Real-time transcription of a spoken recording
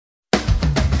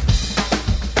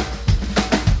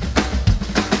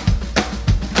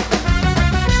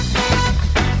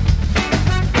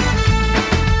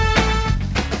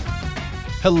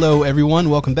Hello, everyone.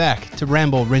 Welcome back to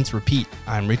Ramble, Rinse, Repeat.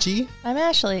 I'm Richie, I'm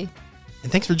Ashley.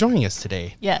 and thanks for joining us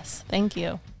today. Yes, thank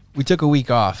you. We took a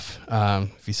week off.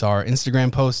 If you saw our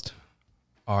Instagram post,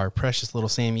 our precious little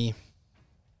Sammy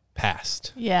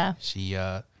passed. Yeah. She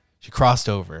crossed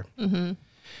over, and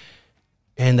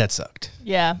that sucked.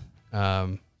 Yeah.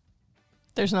 Um,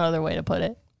 There's no other way to put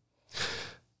it.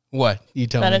 what you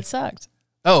tell That me? it sucked.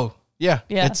 Oh, yeah,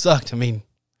 Yeah. it sucked. I mean,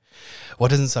 what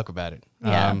doesn't suck about it?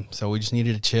 Yeah. So we just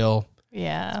needed to chill.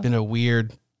 Yeah. It's been a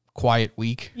weird, quiet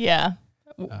week. Yeah.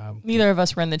 Neither of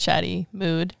us were in the chatty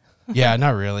mood. Yeah,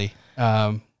 not really.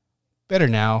 Better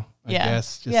now, I Yeah.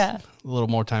 guess. Just Yeah. a little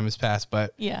more time has passed,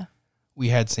 but Yeah. we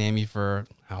had Sammy for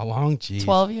how long? Jeez.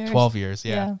 12 years. 12 years,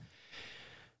 yeah.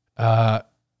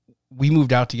 We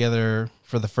moved out together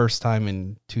for the first time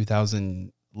in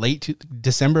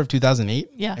December of 2008.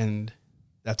 Yeah. And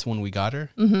that's when we got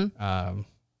her. Mm-hmm.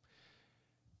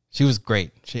 She was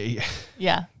great. She,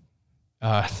 Yeah.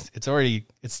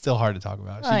 it's still hard to talk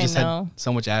about. She I just know. had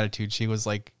so much attitude. She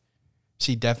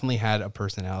definitely had a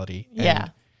personality. And Yeah.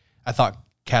 I thought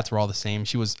cats were all the same.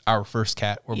 She was our first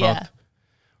cat. We're Yeah.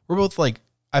 both like,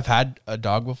 I've had a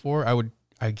dog before.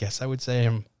 I guess I would say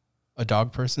I'm a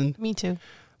dog person, Me too.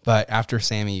 but after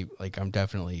Sammy, like I'm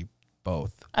definitely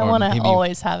both. I Or want to maybe-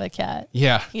 always have a cat.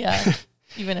 Yeah. Yeah.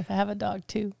 Even if I have a dog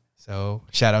too. So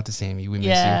shout out to Sammy. We miss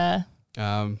Yeah. you.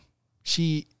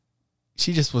 She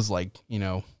just was like,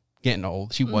 getting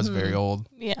old. She was very old.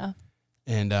 Yeah.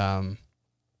 And,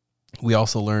 we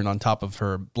also learned on top of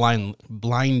her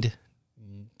blindness,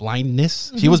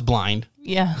 she was blind.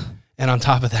 Yeah. And on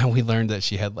top of that, we learned that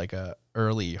she had like a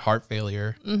early heart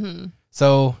failure. Mm-hmm.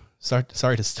 So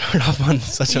sorry to start off on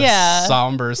such a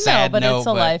somber, sad no, but note. it's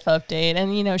a life update.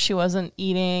 And, she wasn't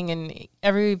eating, and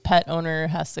every pet owner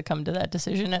has to come to that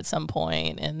decision at some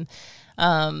point. And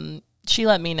she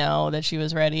let me know that she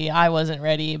was ready. I wasn't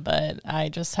ready, but I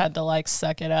just had to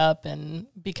suck it up. And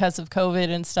because of COVID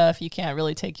and stuff, you can't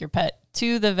really take your pet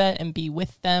to the vet and be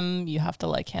with them. You have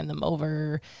to hand them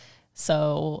over.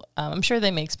 So I'm sure they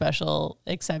make special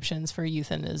exceptions for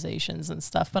euthanizations and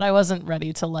stuff, but I wasn't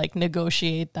ready to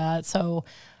negotiate that. So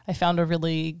I found a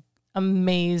really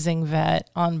amazing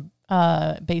vet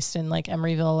based in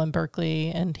Emeryville and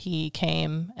Berkeley, and he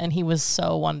came and he was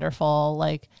so wonderful.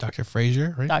 Dr.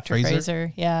 Fraser, right? Dr.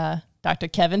 Fraser. Yeah. Dr.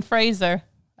 Kevin Fraser.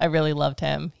 I really loved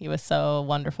him. He was so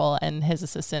wonderful. And his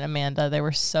assistant, Amanda, they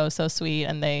were so, so sweet.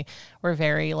 And they were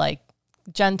very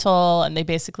gentle, and they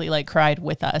basically cried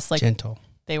with us. Gentle.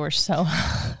 They were so,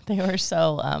 they were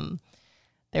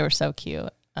so cute.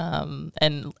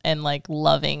 And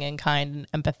loving and kind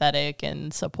and empathetic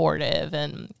and supportive.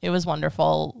 And it was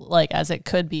wonderful, as it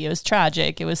could be. It was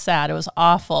tragic. It was sad. It was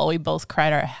awful. We both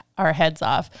cried our heads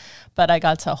off, but I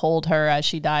got to hold her as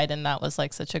she died. And that was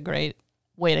such a great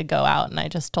way to go out. And I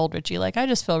just told Richie, I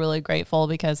just feel really grateful,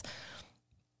 because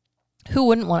who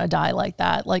wouldn't want to die like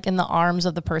that? In the arms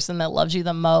of the person that loves you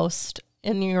the most,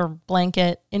 in your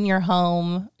blanket, in your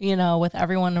home, with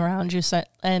everyone around you,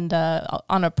 and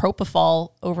on a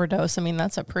propofol overdose. I mean,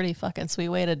 that's a pretty fucking sweet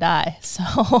way to die. So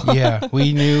Yeah,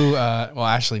 we knew,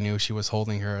 Ashley knew she was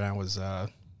holding her, and I was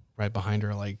right behind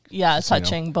her,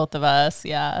 touching both of us.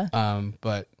 Yeah.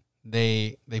 But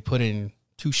they put in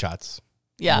 2 shots.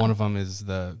 Yeah. One of them is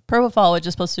the Propofol was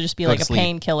just supposed to just be Go a to sleep.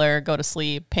 painkiller, go to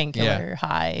sleep, painkiller,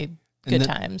 high, good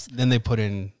times. Then they put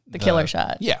in The killer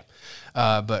shot. Yeah.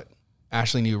 But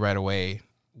Ashley knew right away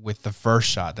with the first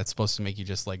shot that's supposed to make you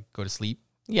just go to sleep.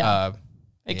 Yeah.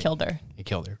 It killed her. It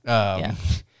killed her. Yeah.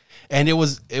 And it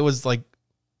was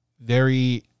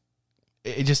very,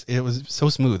 it was so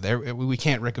smooth. We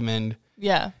can't recommend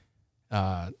Yeah.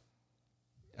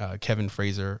 Kevin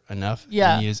Fraser enough.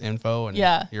 Yeah. You need his info. And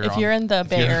Yeah. If you're in the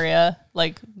Bay Area,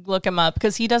 look him up,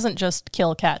 because he doesn't just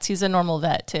kill cats. He's a normal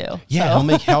vet too. Yeah.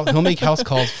 So. He'll make house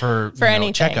calls for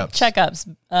anything,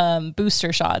 checkups,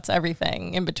 booster shots,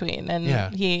 everything in between.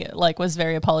 And he was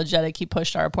very apologetic. He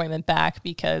pushed our appointment back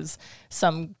because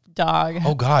some dog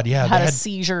Oh God. Yeah. had a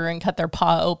seizure and cut their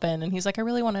paw open, and he's like, I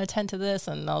really want to attend to this.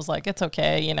 And I was like, it's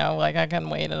okay, I can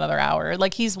wait another hour.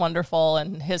 He's wonderful,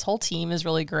 and his whole team is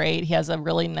really great. He has a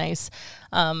really nice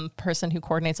person who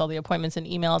coordinates all the appointments and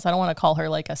emails. I don't want to call her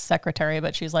a secretary,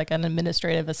 but she's an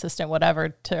administrative assistant, whatever,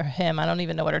 to him. I don't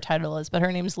even know what her title is, but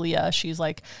her name's Leah. She's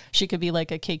she could be a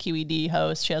KQED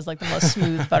host. She has the most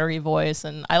smooth, buttery voice.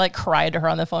 And I cried to her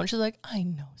on the phone. She's like, I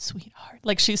know, sweetheart.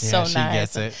 She's so nice. She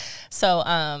gets it. So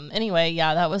anyway,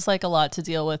 yeah, that was a lot to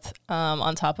deal with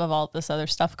on top of all this other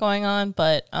stuff going on.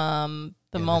 But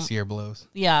the The moment. seer blows.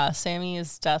 Yeah,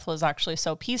 Sammy's death was actually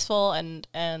so peaceful, and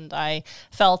I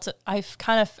felt I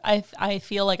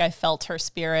feel like I felt her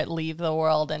spirit leave the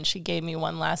world, and she gave me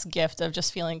one last gift of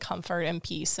just feeling comfort and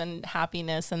peace and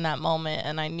happiness in that moment.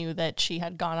 And I knew that she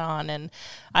had gone on, and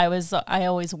I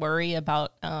always worry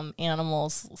about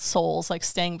animals' souls like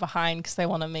staying behind because they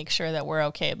want to make sure that we're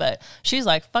okay. But she's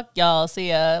like, "Fuck y'all, see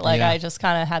ya." Like, Yeah. I just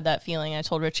kind of had that feeling. I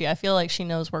told Richie, I feel like she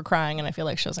knows we're crying, and I feel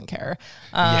like she doesn't care.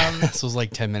 Yeah, this was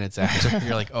like 10 minutes after.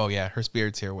 You're like, oh yeah, her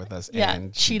spirit's here with us, Yeah,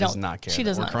 and she does not care. She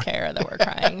does not care that we're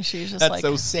crying. She's just That's like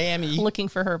so Sammy. looking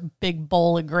for her big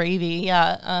bowl of gravy.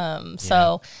 Yeah.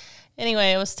 So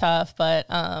anyway, it was tough, but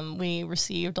we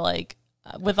received like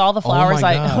with all the flowers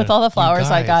God, with all the you flowers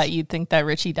I guys. got, you'd think that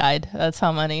Richie died. That's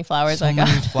how many flowers So I got.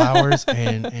 many flowers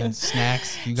and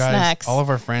snacks. You guys, Snacks. all of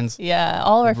our friends. Yeah,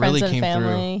 all of our really friends and came through,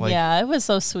 family. like- Yeah, it was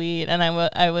so sweet, and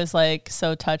I was like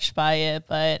so touched by it.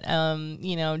 But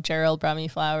you know, Gerald brought me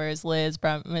flowers.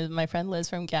 My friend Liz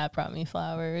from Gap brought me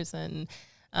flowers, and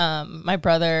my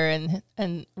brother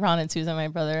and Ron and Susan, my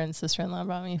brother and sister-in-law,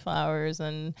 brought me flowers,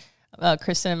 and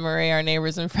Kristen and Marie, our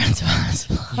neighbors and friends, brought us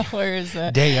flowers.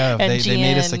 Day of, and they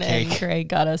made us a Gian and cake. Greg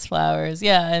got us flowers.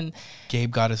 Yeah, and Gabe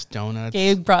got us donuts.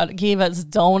 gave us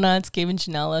donuts. Gabe and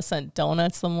Janella sent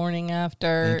donuts the morning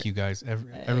after. Thank you guys,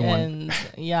 everyone. And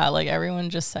yeah, like everyone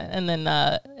just sent. And then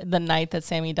the night that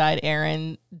Sammy died,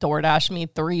 Aaron DoorDashed me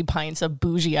 3 pints of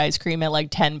bougie ice cream at like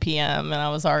 10 p.m. And I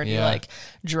was already like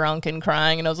drunk and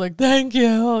crying. And I was like, thank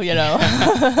you, you know.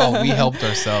 Oh, we helped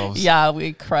ourselves. Yeah,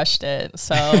 we crushed it.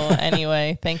 So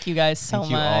anyway, thank you guys so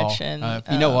Thank you much. all. And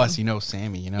if you know us, you know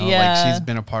Sammy. You know, Yeah. like she's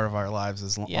been a part of our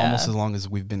lives almost as long as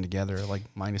we've been together. Like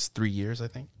minus 3 years, I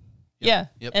think. Yeah.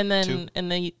 Yep. And then 2.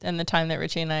 in the time that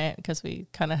Richie and I, because we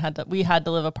kind of had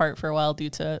to live apart for a while due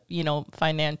to, you know,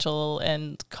 financial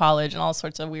and college and all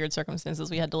sorts of weird circumstances.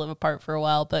 We had to live apart for a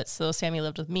while. But so Sammy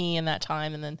lived with me in that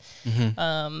time. And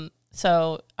then,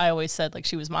 so I always said like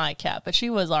she was my cat, but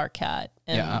she was our cat.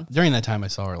 And Yeah, during that time I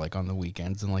saw her like on the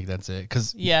weekends and like that's it.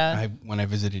 Because when I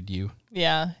visited you.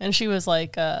 Yeah, and she was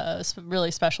like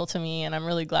really special to me, and I'm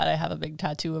really glad I have a big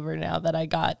tattoo of her now that I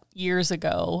got years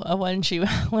ago. When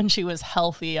she was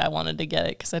healthy, I wanted to get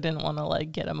it because I didn't want to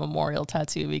like get a memorial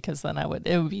tattoo because then it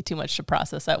would be too much to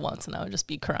process at once, and I would just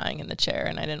be crying in the chair,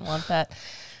 and I didn't want that.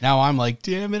 Now I'm like,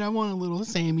 damn it, I want a little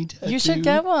Sammy tattoo. You should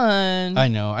get one. I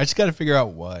know. I just got to figure out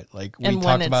what. Like we And when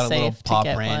talked it's about a little safe to pop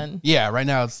get brand. one. Yeah, right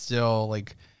now it's still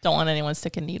like. Don't want anyone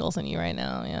sticking needles in you right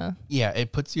now. Yeah. Yeah,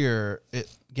 it puts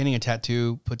getting a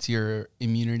tattoo puts your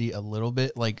immunity a little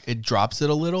bit, like it drops it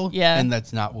a little. Yeah. And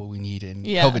that's not what we need in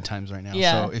Yeah. COVID times right now.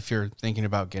 Yeah. So if you're thinking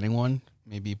about getting one,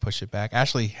 maybe push it back.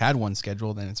 Ashley had one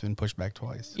scheduled and it's been pushed back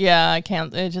twice. Yeah, I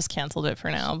just canceled it for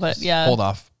now. But yeah, Hold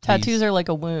off. Tattoos are like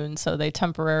a wound, so they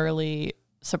temporarily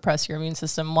suppress your immune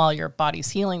system while your body's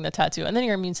healing the tattoo, and then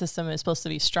your immune system is supposed to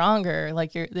be stronger.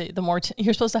 Like the more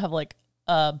you're supposed to have like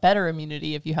better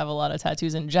immunity if you have a lot of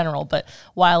tattoos in general. But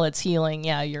while it's healing,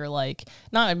 yeah, you're like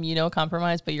not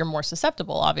immunocompromised, but you're more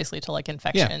susceptible, obviously, to like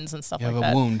infections and stuff You like have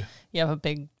that. a wound. You have a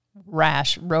big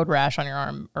road rash on your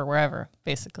arm or wherever,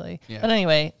 basically. Yeah. But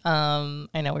anyway,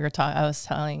 I know we were talking. I was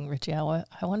telling Richie, I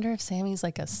wonder if Sammy's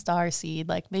like a star seed.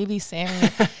 Like maybe Sammy.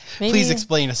 Please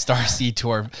explain a star seed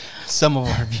to some of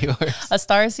our viewers. A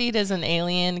star seed is an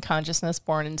alien consciousness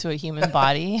born into a human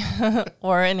body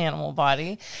or an animal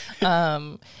body.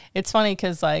 It's funny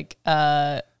because like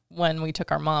when we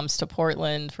took our moms to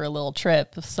Portland for a little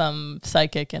trip, some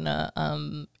psychic in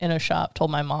a shop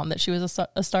told my mom that she was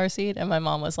a star seed, and my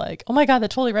mom was like, "Oh my God,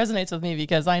 that totally resonates with me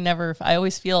because I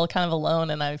always feel kind of alone,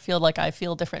 and I feel like I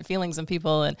feel different feelings in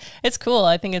people, and it's cool.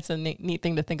 I think it's a neat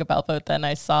thing to think about." But then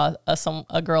I saw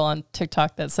a girl on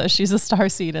TikTok that says she's a star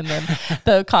seed, and then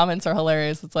the comments are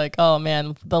hilarious. It's like, "Oh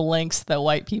man, the lengths that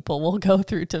white people will go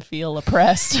through to feel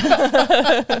oppressed."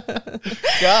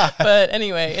 God. But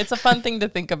anyway, it's a fun thing to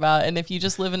think about. And if you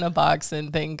just live in a box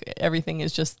and think everything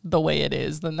is just the way it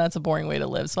is, then that's a boring way to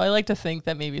live. So I like to think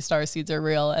that maybe star seeds are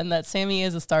real and that Sammy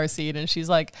is a star seed and she's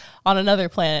like on another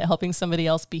planet helping somebody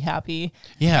else be happy.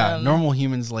 Yeah, normal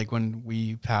humans, like when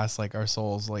we pass, like our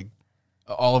souls, like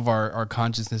all of our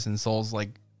consciousness and souls, like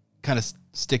kind of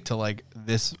stick to like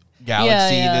this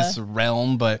galaxy, this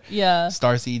realm. But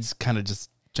star seeds kind of just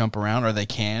jump around, or they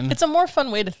can. It's a more fun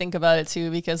way to think about it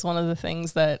too, because one of the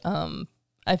things that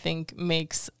I think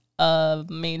makes a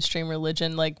mainstream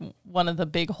religion, like one of the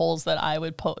big holes that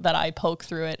I poke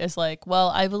through it is like, well,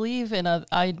 I believe in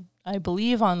I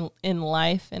believe in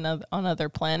life on other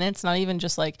planets, not even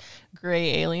just like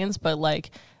gray aliens, but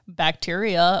like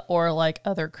bacteria or like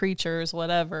other creatures,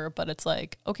 whatever. But it's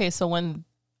like, okay, so when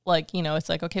like, you know, it's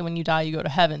like, okay, when you die, you go to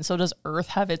heaven. So does Earth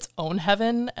have its own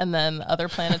heaven? And then other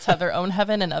planets have their own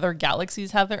heaven and other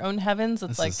galaxies have their own heavens?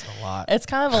 It's like, a lot. It's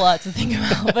kind of a lot to think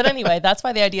about. But anyway, that's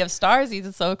why the idea of Starseeds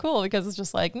is so cool, because it's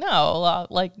just like, no,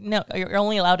 you're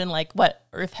only allowed in like what,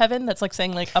 Earth heaven? That's like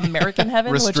saying like American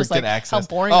heaven, which is like, access. How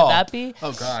boring would that be?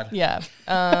 Oh God. Yeah.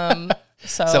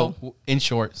 So in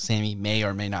short, Sammy may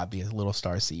or may not be a little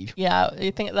star seed. Yeah,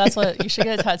 you think that's what you should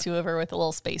get a tattoo of her with a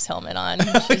little space helmet on.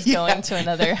 She's going to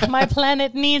another. My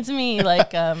planet needs me, like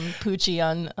Poochie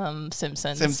on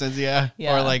Simpsons. Simpsons, yeah.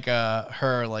 Or like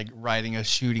her like riding a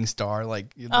shooting star,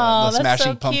 like the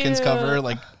Smashing Pumpkins cover,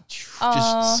 like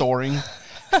just soaring.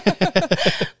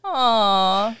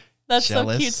 Aww, that's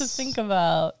Jealous. So cute to think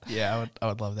about. Yeah, I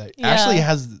would love that. Yeah. Actually,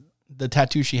 has the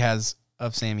tattoo she has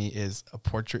of Sammy is a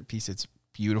portrait piece. It's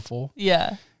beautiful.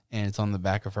 Yeah. And it's on the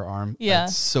back of her arm. Yeah.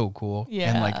 It's so cool.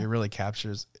 Yeah. And like it really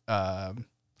captures her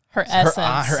essence.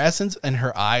 Her essence and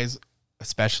her eyes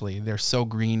especially. They're so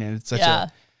green, and it's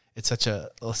such a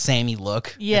Sammy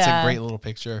look. Yeah. It's a great little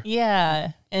picture.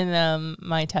 Yeah. And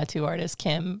my tattoo artist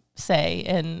Kim Say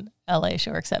in LA,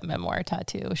 she works at Memoir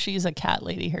Tattoo. She's a cat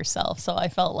lady herself. So I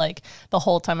felt like the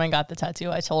whole time I got the tattoo,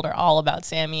 I told her all about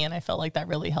Sammy, and I felt like that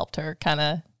really helped her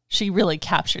she really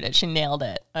captured it. She nailed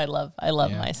it. I love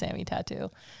my Sammy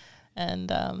tattoo. And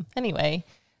anyway,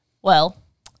 well,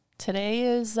 today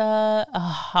is a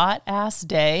hot ass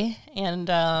day, and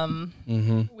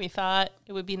we thought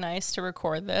it would be nice to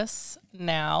record this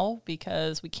now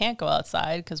because we can't go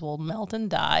outside because we'll melt and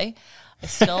die. I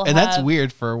still and that's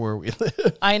weird for where we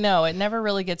live. I know. It never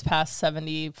really gets past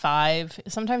 75.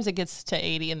 Sometimes it gets to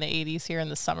 80 in the 80s here in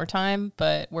the summertime,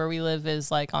 but where we live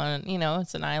is like on, you know,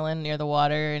 it's an island near the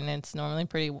water, and it's normally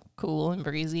pretty cool and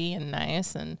breezy and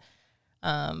nice. And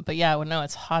but yeah, well, no,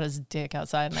 it's hot as dick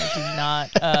outside, and I do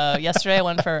not. Yesterday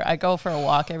I go for a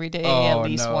walk every day, at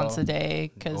least once a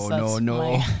day, because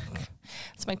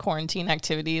that's my quarantine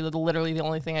activity. Literally the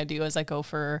only thing I do is I go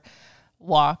for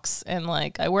walks, and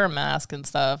like I wear a mask and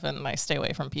stuff, and I stay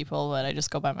away from people, but I just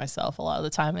go by myself a lot of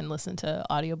the time and listen to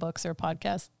audiobooks or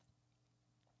podcasts.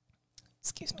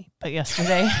 Excuse me. But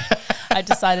yesterday I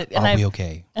decided, and I've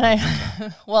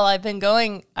been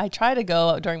going, I try to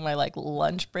go doring my like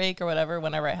lunch break or whatever,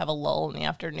 whenever I have a lull in the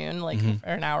afternoon, like for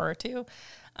an hour or two.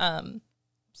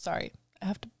 Sorry, I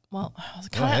have to, well,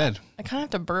 go ahead. I kind of have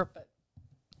to burp.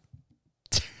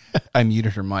 I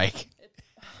muted her mic.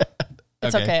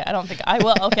 It's okay. I don't think I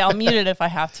will. Okay, I'll mute it if I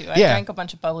have to. I drank a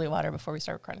bunch of bubbly water before we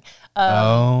started recording.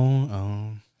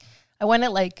 I went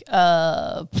at like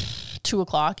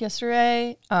 2:00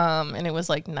 yesterday, and it was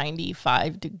like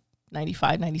 95,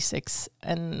 96.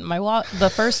 And my walk,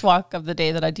 the first walk of the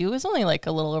day that I do is only like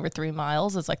a little over 3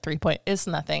 miles. It's like it's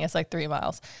nothing. It's like 3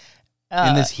 miles.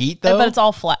 In this heat though? But it's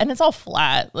all flat, and it's all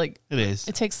flat. Like it is.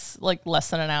 It takes like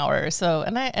less than an hour or so.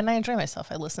 And I enjoy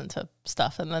myself. I listen to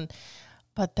stuff,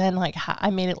 but then like I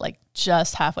made it like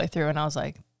just halfway through, and I was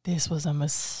like, this was a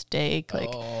mistake. Like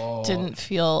didn't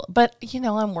feel, but you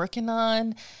know, I'm working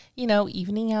on, you know,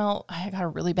 evening out. I got a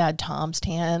really bad Tom's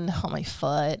tan on my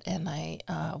foot, and I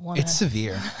want It's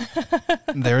severe.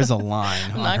 There is a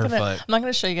line on her foot. I'm not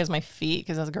going to show you guys my feet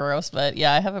because that's gross, but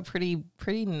yeah, I have a pretty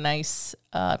nice,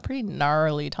 pretty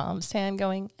gnarly Tom's tan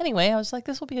going. Anyway, I was like,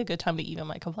 this will be a good time to even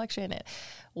my complexion.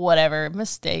 Whatever,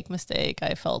 mistake.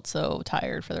 I felt so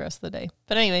tired for the rest of the day.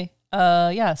 But anyway,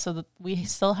 so we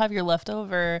still have your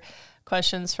leftover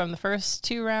questions from the first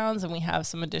 2 rounds, and we have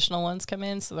some additional ones come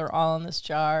in, so they're all in this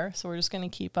jar. So we're just going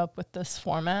to keep up with this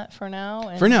format for now.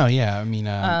 Yeah. I mean,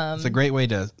 it's a great way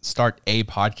to start a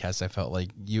podcast. I felt like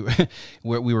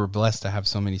we were blessed to have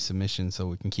so many submissions, so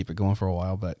we can keep it going for a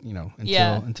while. But you know,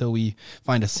 until we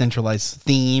find a centralized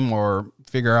theme or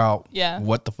figure out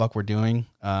what the fuck we're doing.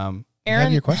 Aaron,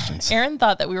 have your questions. Aaron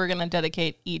thought that we were going to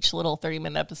dedicate each little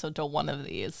 30-minute episode to one of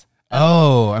these.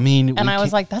 I mean, and I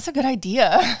was like, that's a good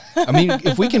idea. I mean,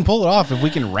 if we can pull it off, if we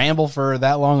can ramble for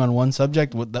that long on one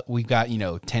subject, we've got,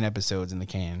 10 episodes in the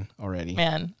can already.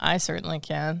 Man, I certainly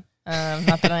can.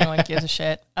 Not that anyone gives a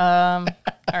shit. All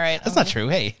right. That's not true.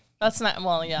 Hey, that's not,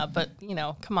 well, yeah, but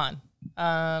come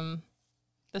on.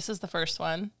 This is the first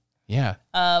one. Yeah.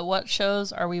 What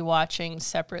shows are we watching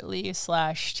separately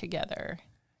 / together?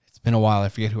 It's been a while. I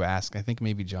forget who asked. I think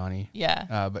maybe Johnny.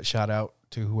 Yeah. But shout out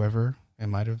to whoever it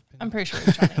might have been. I'm pretty sure it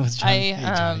was Johnny. It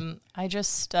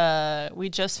was Johnny. We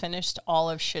just finished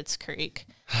all of Schitt's Creek,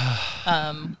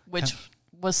 which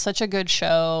was such a good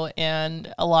show,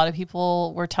 and a lot of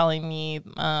people were telling me,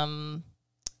 my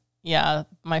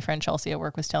friend Chelsea at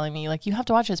work was telling me, like, you have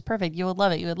to watch it. It's perfect. You would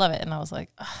love it. And I was like,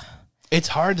 ugh. It's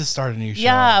hard to start a new show.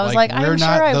 Yeah, I was like I'm sure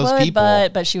I would, people.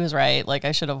 but she was right. Like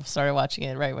I should have started watching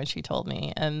it right when she told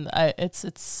me, and it's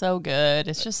so good.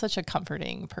 It's just such a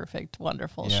comforting, perfect,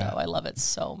 wonderful show. I love it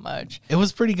so much. It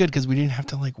was pretty good because we didn't have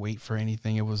to like wait for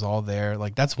anything. It was all there.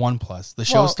 Like that's one plus. The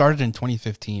show started in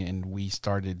 2015, and we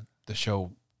started the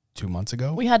show 2 months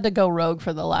ago. We had to go rogue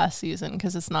for the last season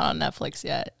because it's not on Netflix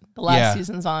yet. The last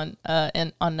season's on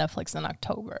Netflix in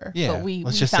October. Yeah, but we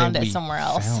found it somewhere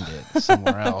else. Found it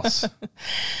somewhere else.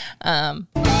 Because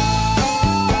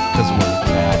we're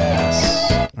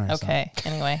badass. Right, okay. So.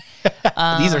 Anyway,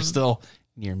 these are still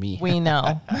near me. We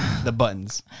know the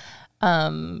buttons.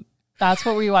 That's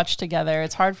what we watch together.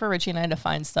 It's hard for Richie and I to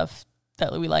find stuff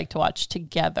that we like to watch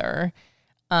together.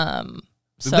 We've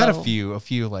got a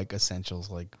few like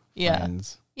essentials like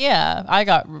Friends. Yeah, I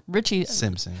got Richie.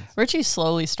 Simpsons. Richie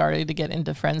slowly started to get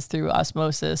into Friends through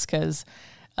osmosis because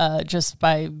just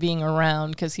by being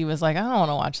around, because he was like, I don't want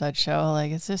to watch that show.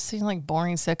 Like, it just seems like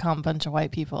boring sitcom, bunch of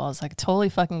white people. I was like, totally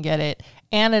fucking get it.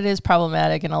 And it is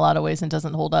problematic in a lot of ways and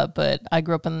doesn't hold up. But I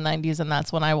grew up in the 90s and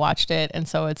that's when I watched it. And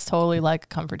so it's totally like a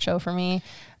comfort show for me,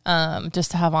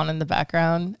 just to have on in the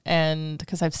background. And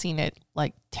because I've seen it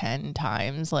like 10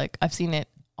 times, like I've seen it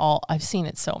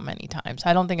so many times.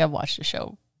 I don't think I've watched a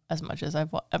show as much as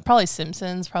I've probably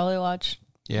Simpsons watched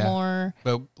more.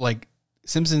 But like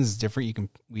Simpsons is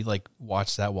different. We like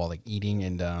watch that while like eating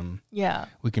and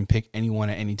we can pick anyone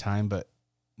at any time, but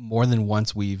more than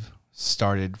once we've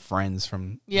started Friends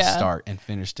from the start and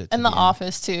finished it. And The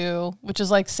Office too, which is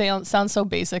like sounds so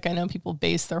basic. I know people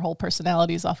base their whole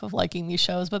personalities off of liking these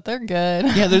shows, but they're good.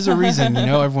 Yeah, there's a reason.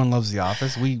 Everyone loves The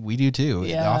Office. We do too.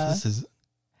 Yeah. The Office is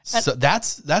so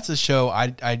that's a show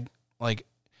I like.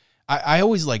 I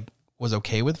always like was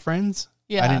okay with Friends.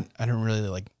 Yeah. I didn't really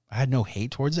like. I had no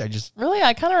hate towards it.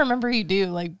 I kind of remember you do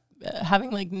like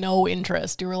having like no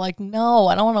interest. You were like, no,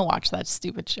 I don't want to watch that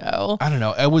stupid show. I don't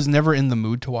know. I was never in the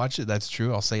mood to watch it. That's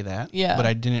true. I'll say that. Yeah. But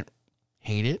I didn't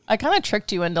hate it. I kind of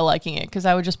tricked you into liking it because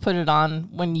I would just put it on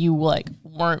when you like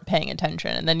weren't paying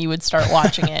attention, and then you would start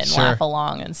watching it and Sure. laugh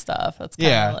along and stuff. That's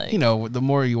kind of like, the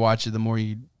more you watch it, the more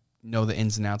you know the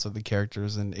ins and outs of the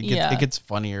characters, and it gets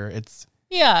funnier.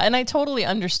 Yeah, and I totally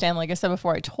understand. Like I said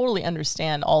before, I totally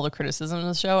understand all the criticism of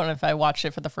the show. And if I watched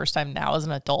it for the first time now as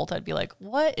an adult, I'd be like,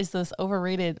 what is this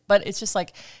overrated? But it's just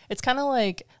like, it's kind of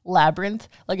like Labyrinth.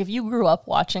 Like if you grew up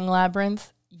watching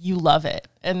Labyrinth, you love it.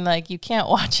 And like, you can't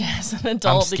watch it as an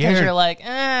adult because you're like,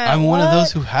 I'm one of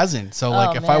those who hasn't. So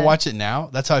like, if I watch it now,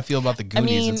 that's how I feel about the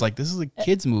Goonies. It's like, this is a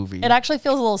kid's movie. It actually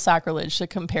feels a little sacrilege to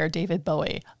compare David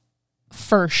Bowie.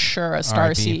 For sure, a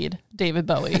starseed, David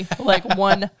Bowie. Like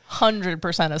 100%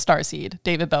 a starseed,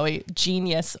 David Bowie.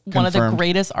 Genius. Confirmed. One of the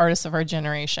greatest artists of our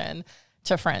generation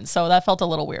to Friends. So that felt a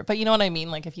little weird. But you know what I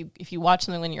mean? Like if you watch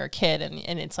something when you're a kid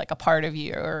and it's like a part of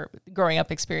your growing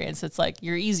up experience, it's like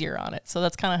you're easier on it. So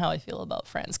that's kind of how I feel about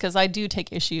Friends. Because I do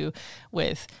take issue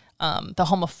with the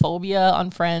homophobia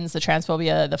on Friends, the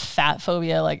transphobia, the fat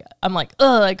phobia. Like I'm like,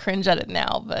 ugh, I cringe at it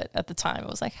now, but at the time it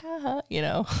was like, haha,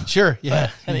 Sure, yeah.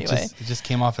 But anyway, it just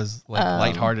came off as like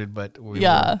lighthearted, but we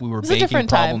were baking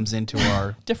problems into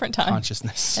our different time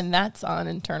consciousness, and that's on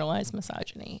internalized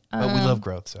misogyny. But we love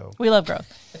growth, so we love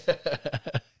growth.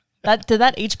 Did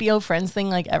that HBO Friends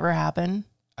thing like ever happen?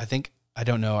 I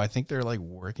don't know. I think they're like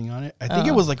working on it. I think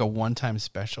it was like a one-time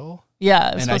special.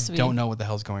 Yeah, and I don't know what the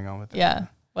hell's going on with it. Yeah.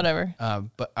 Whatever.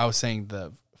 But I was saying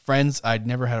the Friends I'd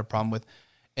never had a problem with.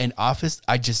 And Office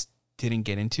I just didn't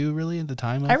get into really at the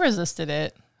time. I resisted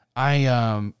it.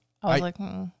 I was like,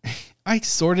 I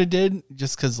sort of did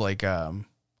just because like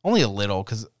only a little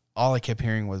because all I kept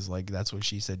hearing was like that's what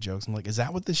she said jokes. I'm like, is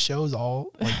that what this show is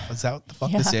all like? Is that what the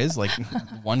fuck this is? Like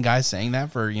one guy saying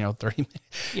that for 30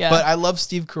 minutes. Yeah. But I love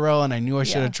Steve Carell and I knew I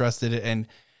should have trusted it.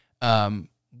 And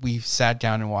we sat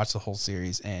down and watched the whole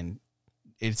series and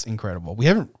it's incredible. We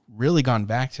haven't really gone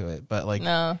back to it, but like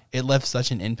it left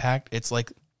such an impact. It's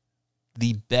like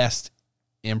the best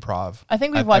improv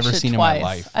I've watched ever seen twice. in my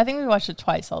life. I think we watched it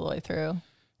twice all the way through.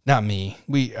 Not me.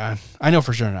 I know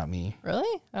for sure not me.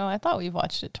 Really? Oh, I thought we've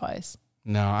watched it twice.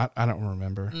 No, I don't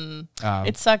remember.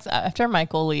 It sucks. After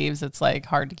Michael leaves, it's like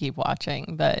hard to keep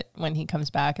watching. But when he comes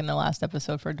back in the last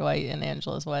episode for Dwight and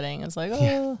Angela's wedding, it's like,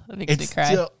 it makes me cry.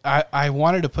 Still, I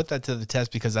wanted to put that to the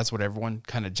test because that's what everyone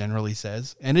kind of generally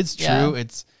says. And it's true. Yeah.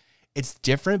 It's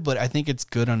different, but I think it's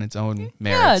good on its own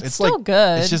merits. Yeah, it's still like,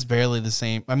 good. It's just barely the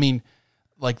same. I mean,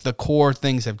 like the core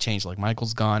things have changed. Like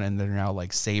Michael's gone and they're now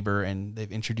like Saber and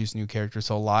they've introduced new characters.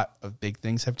 So a lot of big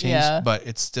things have changed, but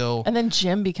it's still. And then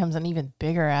Jim becomes an even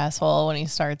bigger asshole when he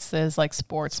starts his like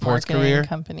sports marketing career.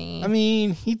 Company. I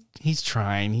mean, he's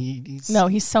trying. He's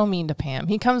so mean to Pam.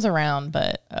 He comes around,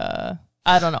 but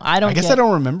I don't know. I guess I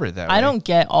don't remember it that way. I don't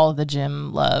get all the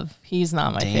Jim love. He's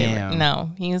not my favorite.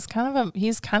 No, he's kind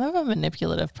of a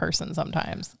manipulative person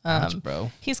sometimes.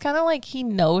 Bro. He's kind of like he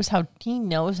knows how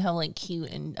like cute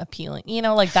and appealing. You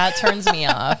know, like that turns me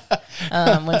off.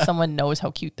 When someone knows how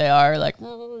cute they are, like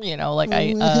you know, like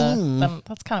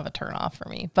that's kind of a turn off for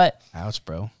me. But ouch,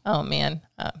 bro. Oh man,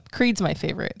 Creed's my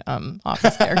favorite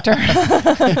Office character.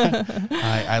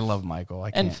 I love Michael.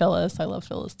 And Phyllis. I love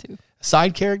Phyllis too.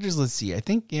 Side characters, let's see. I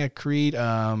think Creed.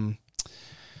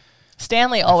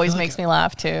 Stanley always makes me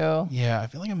laugh too. Yeah, I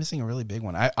feel like I'm missing a really big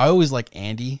one. I always like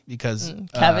Andy because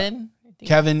Kevin.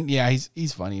 Kevin, yeah,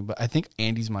 he's funny, but I think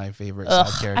Andy's my favorite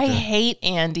side character. I hate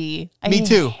Andy. Me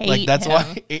too. Like that's him.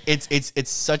 Why it's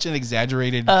such an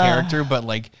exaggerated character, but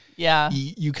like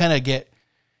you kind of get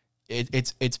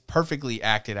it's perfectly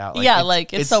acted out.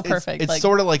 Like it's so perfect. It's like,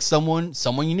 sort of like someone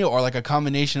you knew, or like a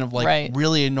combination of like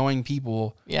really annoying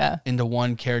people into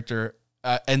one character.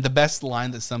 And the best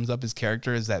line that sums up his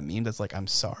character is that meme that's like, "I'm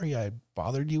sorry I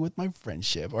bothered you with my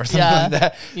friendship," or something like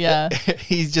that. Yeah.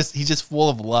 he's just full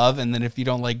of love, and then if you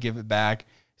don't like give it back,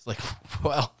 he's like,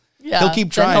 well, he'll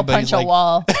keep trying, he'll but punch he's a like,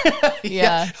 wall.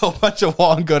 He'll punch a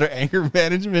wall and go to anger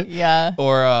management. Yeah.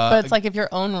 Or but it's like if your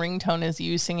own ringtone is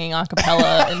you singing a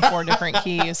cappella in 4 different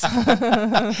keys.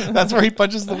 That's where he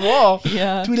punches the wall.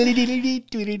 Yeah.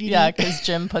 Yeah, because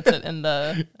Jim puts it in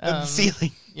the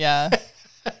ceiling. Yeah.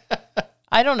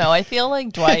 I don't know. I feel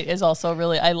like Dwight is also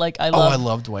really. I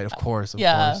love Dwight, of course. Of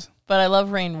course. But I love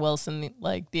Rainn Wilson,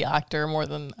 like the actor, more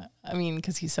than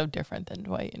because he's so different than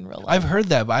Dwight in real life. I've heard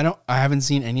that, but I haven't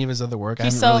seen any of his other work. I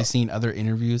haven't really seen other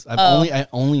interviews. I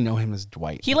only know him as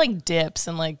Dwight. He like dips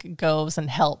and like goes and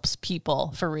helps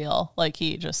people for real. Like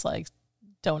he just like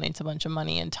donates a bunch of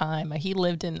money and time. He's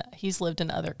lived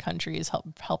in other countries,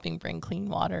 helping bring clean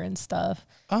water and stuff.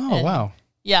 Oh, wow.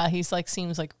 Yeah, he's like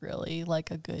seems like really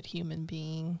like a good human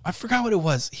being. I forgot what it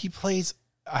was. He plays.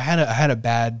 I had a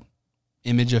bad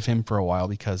image of him for a while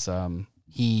because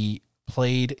he's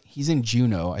in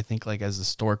Juno, I think, like as a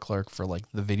store clerk for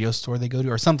like the video store they go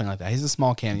to or something like that. He's a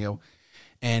small cameo,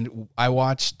 and I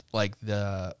watched like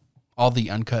all the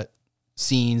uncut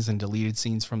scenes and deleted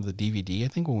scenes from the DVD. I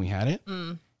think when we had it.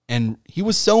 And he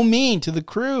was so mean to the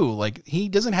crew. Like, he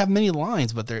doesn't have many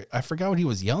lines, but I forgot what he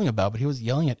was yelling about, but he was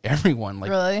yelling at everyone. Like,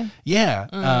 really? Yeah.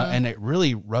 And it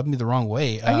really rubbed me the wrong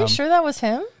way. Are you sure that was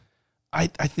him? I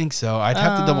think so. I'd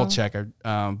have to double check.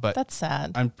 But that's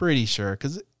sad. I'm pretty sure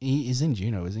because he is in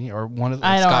Juno, isn't he? Or one of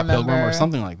the Scott Pilgrim or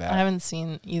something like that. I haven't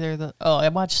seen either I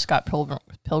watched Scott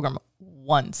Pilgrim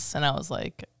once, and I was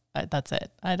like, that's it.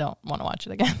 I don't want to watch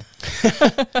it again.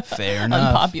 Fair enough.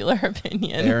 Unpopular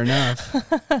opinion. Fair enough.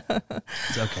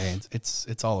 It's okay.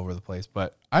 It's all over the place,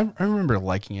 but I remember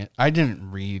liking it. I didn't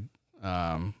read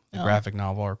the graphic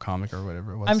novel or comic or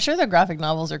whatever it was. I'm sure the graphic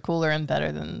novels are cooler and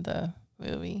better than the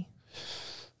movie.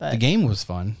 But the game was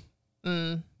fun.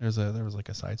 There was like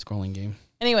a side-scrolling game.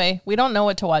 Anyway, we don't know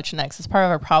what to watch next. It's part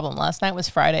of our problem. Last night was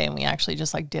Friday, and we actually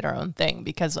just like did our own thing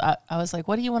because I was like,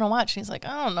 "What do you want to watch?" And he's like,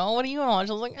 "I don't know. What do you want to watch?"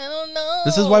 I was like, "I don't know."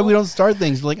 This is why we don't start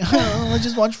things. We're like, "Oh, let's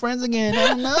just watch Friends again." I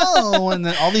don't know. And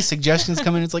then all these suggestions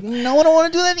come in. It's like, no, I don't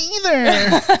want to do that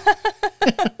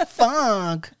either.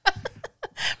 Fuck.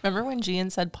 Remember when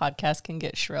Gian said podcasts can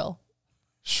get shrill?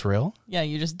 Shrill? Yeah,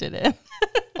 you just did it.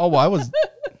 Oh, well,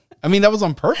 that was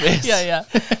on purpose. Yeah.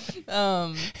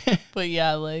 But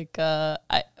yeah, like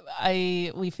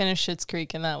we finished Schitt's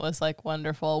Creek and that was like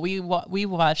wonderful. We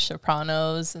watched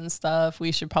Sopranos and stuff.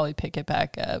 We should probably pick it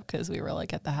back up because we were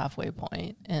like at the halfway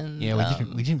point. And yeah,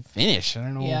 we didn't finish. I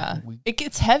don't know. Yeah, it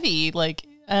gets heavy, like,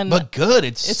 but good.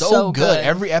 It's so good.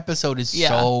 Every episode is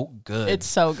so good. It's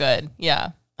so good.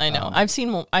 Yeah. I know. I've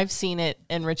seen it,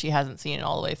 and Richie hasn't seen it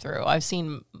all the way through. I've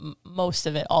seen most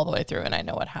of it all the way through, and I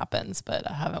know what happens, but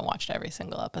I haven't watched every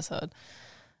single episode.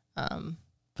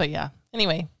 But yeah.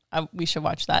 Anyway, we should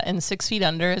watch that. And 6 Feet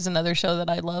Under is another show that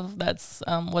I love. That's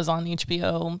was on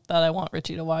HBO that I want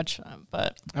Richie to watch.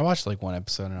 But I watched like one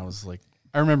episode, and I was like,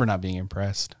 I remember not being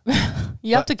impressed.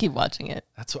 You have to keep watching it.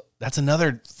 That's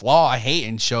another flaw I hate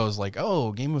in shows like,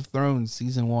 oh, Game of Thrones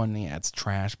season 1, yeah, it's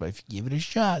trash, but if you give it a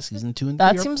shot, season 2 and 3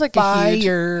 that seems like fire. A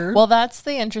huge. Well, that's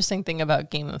the interesting thing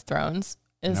about Game of Thrones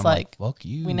is like fuck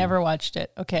you. We never watched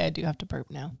it. Okay, I do have to burp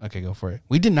now. Okay, go for it.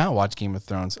 We did not watch Game of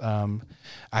Thrones. I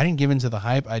didn't give into the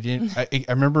hype. I didn't. I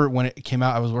remember when it came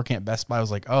out, I was working at Best Buy. I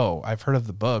was like, oh, I've heard of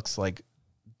the books. Like,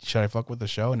 should I fuck with the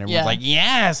show? And everyone's like,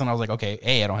 yes. And I was like, okay,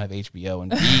 A, I don't have HBO, and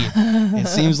B, it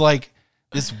seems like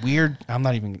this weird. I'm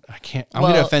going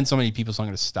to offend so many people, so I'm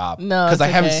going to stop. No, because I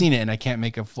haven't seen it, and I can't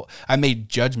make I made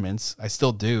judgments. I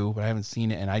still do, but I haven't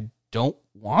seen it, and I don't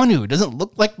want to. It doesn't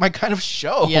look like my kind of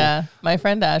show. Yeah, my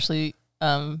friend Ashley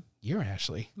You're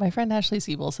Ashley. My friend Ashley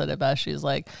Siebel said it best. She's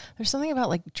like, there's something about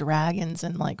like dragons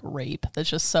and like rape that's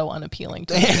just so unappealing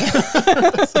to me.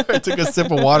 I took a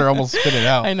sip of water, almost spit it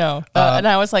out. I know. And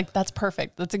I was like, that's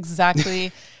perfect. That's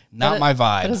exactly... Not my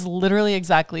vibe. That is literally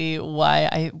exactly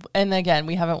why and again,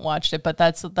 we haven't watched it, but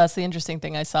that's the interesting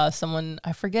thing. I saw someone,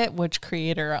 I forget which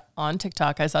creator on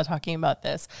TikTok I saw talking about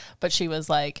this, but she was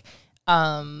like,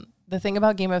 the thing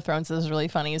about Game of Thrones is really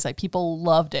funny is like people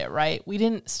loved it, right? We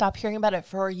didn't stop hearing about it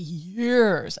for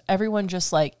years. Everyone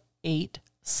just like ate,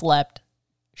 slept,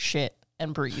 shit,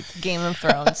 and breathe Game of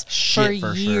Thrones for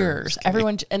years. Sure.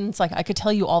 Everyone, and it's like I could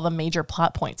tell you all the major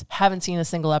plot points. Haven't seen a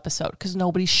single episode because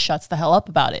nobody shuts the hell up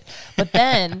about it. But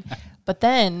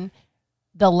then,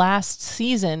 the last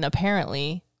season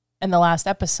apparently, and the last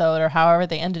episode or however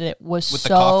they ended it was with the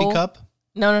coffee cup.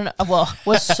 No. Well,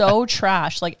 was so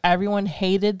trash. Like everyone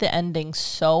hated the ending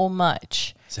so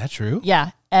much. Is that true?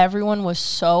 Yeah, everyone was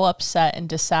so upset and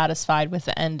dissatisfied with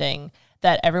the ending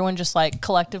that everyone just like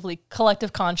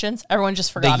collective conscience, everyone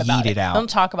just forgot about it. Don't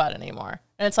talk about it anymore.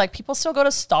 And it's like people still go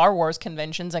to Star Wars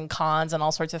conventions and cons and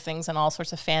all sorts of things and all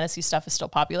sorts of fantasy stuff is still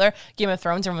popular. Game of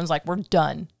Thrones, everyone's like, we're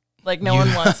done. Like no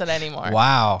one wants it anymore.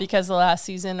 Wow. Because the last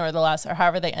season or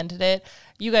however they ended it,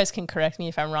 you guys can correct me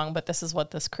if I'm wrong, but this is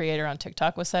what this creator on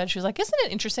TikTok was said. She was like, isn't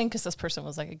it interesting? Because this person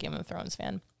was like a Game of Thrones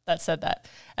fan that said that.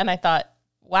 And I thought,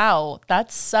 wow,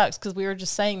 that sucks because we were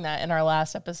just saying that in our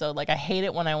last episode. Like, I hate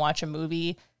it when I watch a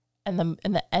movie and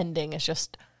the ending is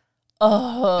just,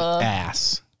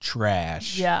 ass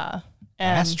trash. Yeah,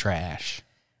 and ass trash.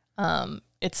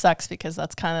 It sucks because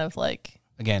that's kind of like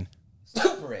again,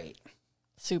 Super 8.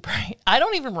 I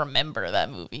don't even remember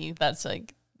that movie. That's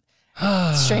like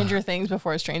Stranger Things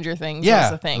before Stranger Things.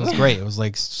 Yeah, was the thing. It was great. It was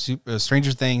like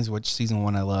Stranger Things, which season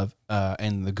 1 I love,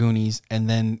 and The Goonies, and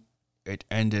then it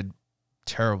ended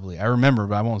terribly. I remember,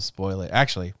 but I won't spoil it.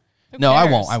 Actually, no, I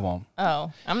won't.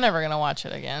 Oh, I'm never gonna watch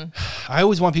it again. I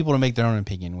always want people to make their own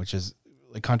opinion, which is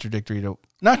like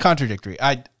not contradictory.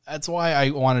 That's why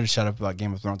I wanted to shut up about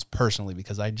Game of Thrones personally,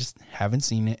 because I just haven't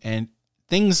seen it, and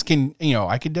things can,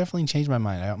 I could definitely change my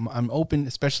mind. I'm open,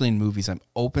 especially in movies. I'm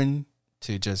open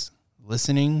to just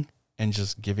listening and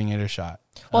just giving it a shot.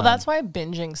 Well, that's why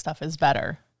binging stuff is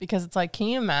better, because it's like, can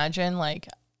you imagine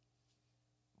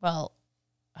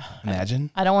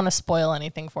Imagine. I don't want to spoil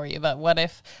anything for you, but what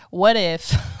if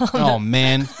oh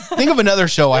man, think of another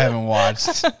show I haven't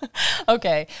watched.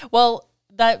 Okay. Well,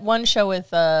 that one show with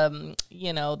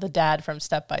the dad from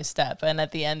Step by Step, and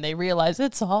at the end they realize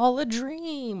it's all a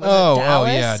dream.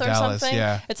 Dallas or Dallas, something?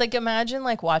 Yeah. It's like, imagine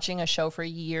like watching a show for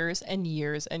years and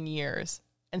years and years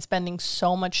and spending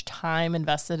so much time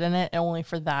invested in it, and only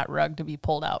for that rug to be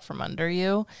pulled out from under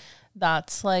you.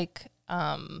 That's like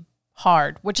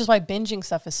hard, which is why binging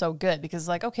stuff is so good, because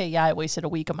like, okay, yeah, I wasted a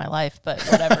week of my life, but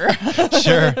whatever.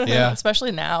 Sure, yeah.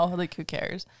 Especially now, like, who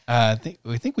cares? I think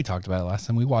we talked about it last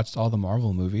time. We watched all the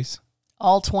Marvel movies.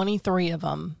 All 23 of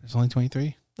them. There's only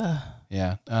 23?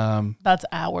 Yeah. That's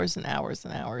hours and hours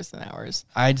and hours and hours.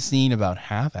 I'd seen about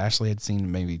half. Ashley had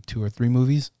seen maybe 2 or 3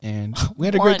 movies, and we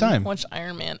had a great time. Watched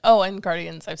Iron Man. Oh, and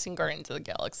Guardians. I've seen Guardians of the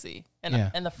Galaxy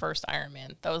and the first Iron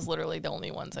Man. That was literally the only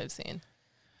ones I've seen.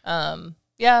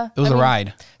 Yeah. It was a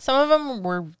ride. Some of them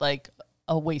were like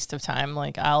a waste of time.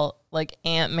 Like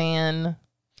Ant-Man.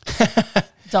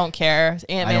 Don't care.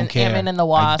 Ant-Man and the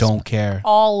Wasp. I don't care.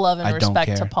 All love and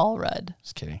respect to Paul Rudd.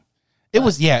 Just kidding. It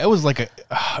was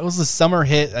a summer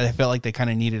hit. I felt like they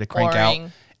kind of needed to crank out.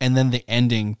 And then the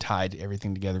ending tied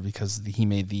everything together, because he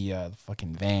made the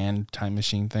fucking van time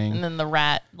machine thing. And then the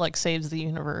rat like saves the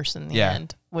universe in the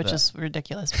end, which is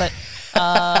ridiculous. But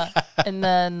and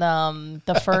then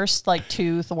the first like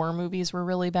 2 Thor movies were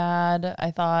really bad,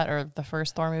 I thought, or the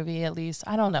first Thor movie at least.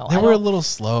 I don't know. They were a little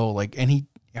slow,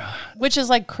 which is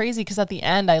like crazy, because at the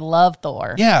end I love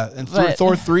Thor. Yeah, and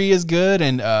Thor 3 is good,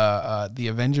 and the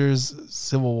Avengers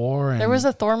Civil War. And there was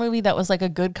a Thor movie that was like a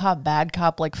good cop, bad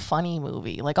cop, like funny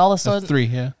movie. Like all of a sudden, 3,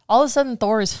 yeah. All of a sudden,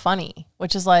 Thor is funny,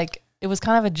 which is like, it was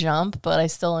kind of a jump, but I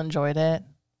still enjoyed it.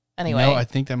 Anyway, I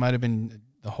think that might have been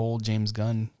the whole James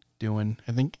Gunn doing.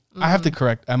 I think I have to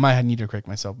correct. I might need to correct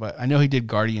myself, but I know he did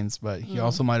Guardians, but he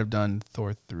also might have done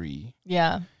Thor 3.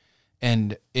 Yeah.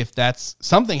 And if that's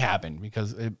something happened,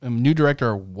 because a new director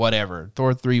or whatever,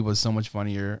 Thor 3 was so much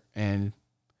funnier and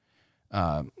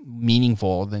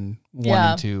meaningful than 1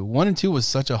 and 2. 1 and 2 was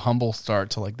such a humble start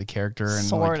to like the character, and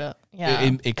sorta,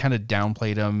 yeah. It kind of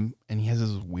downplayed him, and he has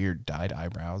his weird dyed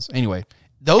eyebrows. Anyway,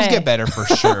 those get better for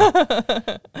sure.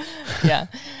 Yeah.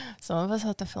 Some of us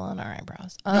have to fill in our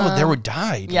eyebrows. No, they were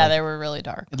dyed. Yeah, they were really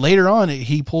dark. Later on,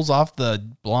 he pulls off the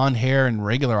blonde hair and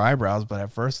regular eyebrows, but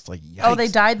at first it's like, yikes. Oh, they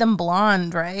dyed them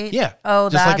blonde, right? Yeah. Oh,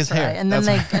 just that's like his right. hair. And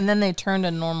then they turned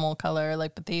a normal color,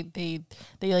 like, but they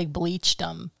like bleached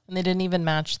them, and they didn't even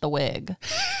match the wig.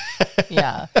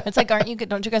 Yeah, it's like, don't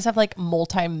you guys have like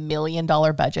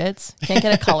multi-million-dollar budgets? Can't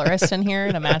get a colorist in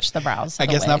here to match the brows. I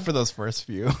guess not for those first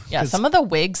few. Yeah, some of the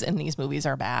wigs in these movies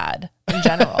are bad in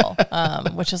general,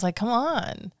 which is like, come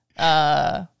on.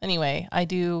 Anyway,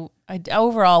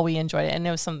 overall we enjoyed it, and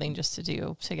it was something just to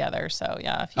do together. So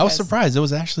yeah, I was surprised. It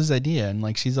was Ashley's idea, and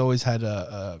like she's always had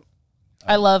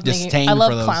I love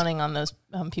clowning on those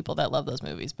people that love those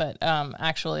movies, but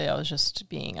actually I was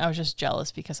just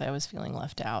jealous because I was feeling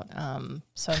left out.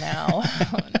 So now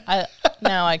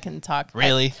I can talk.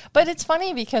 Really? But it's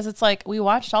funny because it's like we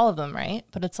watched all of them, right?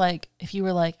 But it's like if you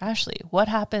were like, Ashley, what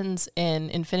happens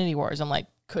in Infinity Wars? I'm like,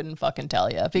 couldn't fucking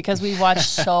tell you, because we watched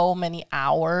so many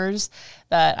hours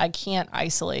that I can't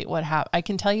isolate what happened. I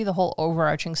can tell you the whole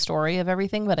overarching story of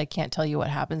everything, but I can't tell you what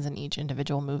happens in each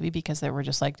individual movie because they were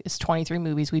just like, it's 23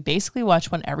 movies. We basically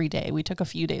watched one every day. We took a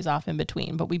few days off in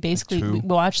between, but we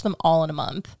watched them all in a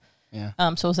month. Yeah.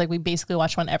 So it was like we basically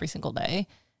watched one every single day.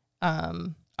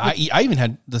 I even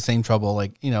had the same trouble.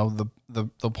 Like, you know,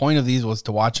 the point of these was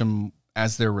to watch them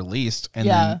as they're released and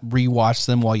then rewatch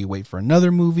them while you wait for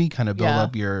another movie, kind of build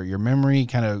up your memory,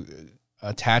 kind of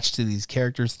attach to these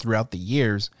characters throughout the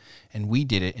years. And we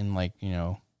did it in like, you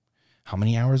know, how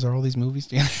many hours are all these movies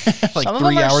together? Like some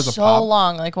 3 hours so a pop.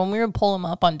 long. Like when we would pull them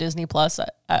up on Disney Plus,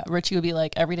 Richie would be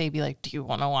like, every day be like, do you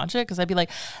want to watch it? Because I'd be like,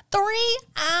 3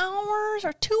 hours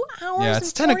or 2 hours. Yeah,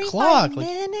 it's 10 o'clock.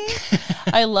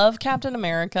 I love Captain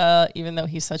America, even though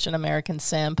he's such an American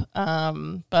simp.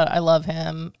 But I love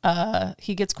him.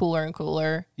 He gets cooler and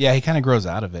cooler. Yeah, he kind of grows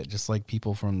out of it, just like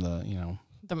people from the, you know,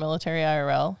 the military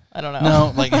IRL. I don't know.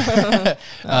 No, like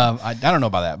I don't know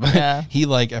about that, but he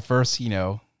like at first, you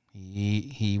know,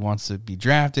 he wants to be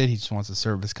drafted. He just wants to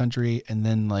serve his country, and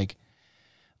then like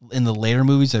in the later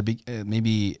movies,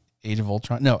 maybe Age of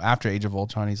Ultron. No, after Age of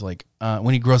Ultron, he's like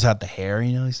when he grows out the hair,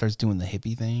 you know, he starts doing the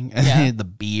hippie thing, and the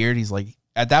beard. He's like,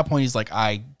 at that point, he's like,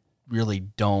 I really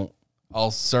don't.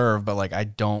 I'll serve, but like I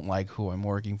don't like who I'm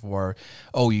working for.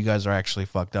 Oh, you guys are actually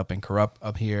fucked up and corrupt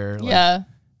up here. Like,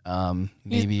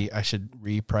 maybe I should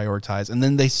reprioritize. And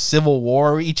then they civil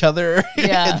war each other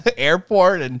at the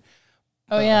airport, and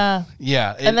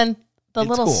and then the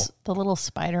little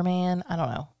Spider-Man, I don't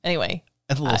know. Anyway,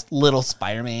 little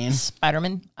Spider-Man.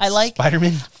 I like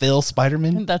Spider-Man. Phil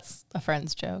Spider-Man. That's a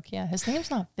friend's joke. Yeah, his name's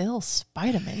not Phil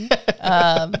Spider-Man.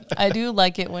 I do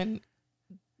like it when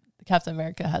Captain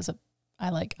America has I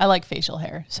like facial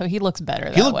hair, so he looks better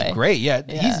that way. He looked great, yeah.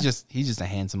 He's just a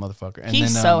handsome motherfucker. And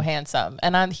he's so handsome,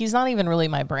 and he's not even really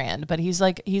my brand, but he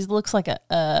looks like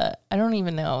I don't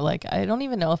even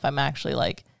know if I'm actually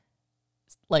like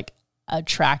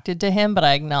attracted to him, but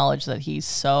I acknowledge that he's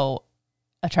so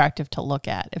attractive to look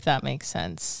at, if that makes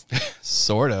sense.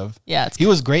 Sort of. Yeah. He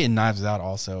was great in Knives Out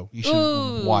also. You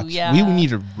should watch. Yeah. We need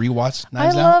to rewatch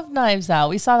Knives Out. I love Knives Out.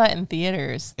 We saw that in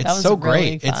theaters. It's so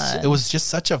great. It was just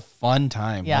such a fun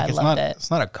time. Yeah, like, I loved it.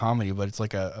 It's not a comedy, but it's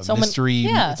like a mystery.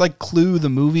 Yeah. It's like Clue, the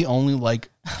movie, only like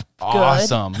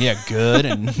awesome. Yeah, good.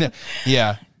 And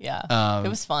yeah. Yeah. It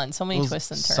was fun. So many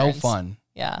twists and turns. So fun.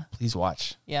 Yeah. Please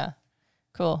watch. Yeah.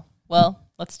 Cool. Well,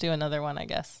 let's do another one, I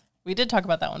guess. We did talk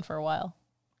about that one for a while.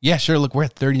 Yeah, sure. Look, we're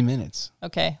at 30 minutes.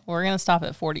 Okay. Well, we're going to stop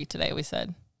at 40 today, we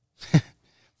said.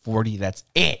 40, that's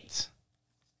it.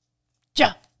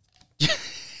 Ja.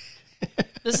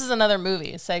 This is another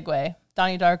movie, a segue.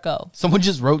 Donnie Darko. Someone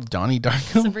just wrote Donnie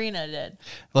Darko? Sabrina did.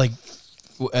 Like,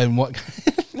 and what?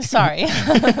 Sorry.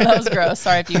 That was gross.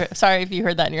 Sorry if you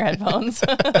heard that in your headphones.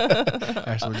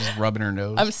 Actually, just rubbing her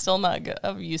nose. I'm still not good.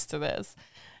 I'm used to this.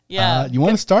 Yeah. You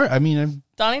want to start? I mean,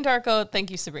 Donnie Darko, thank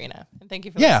you, Sabrina. And thank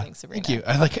you for listening, Sabrina. Thank you.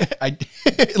 I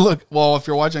look, well, if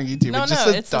you're watching on YouTube, it just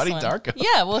says Donnie Darko.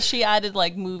 Yeah, well, she added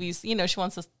like movies. You know, she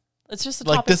wants us. It's just a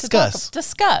topic to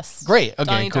discuss. Great. Okay,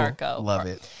 Donnie cool. Darko. Love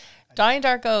it. Donnie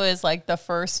Darko is like the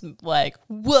first like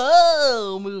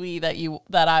whoa movie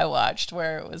that I watched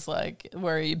where it was like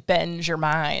where you bend your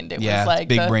mind. It was like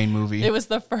big brain movie. It was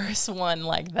the first one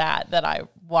like that I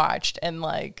watched, and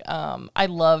like I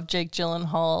love Jake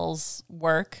Gyllenhaal's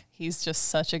work. He's just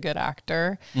such a good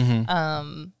actor.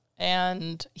 Mm-hmm.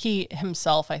 And he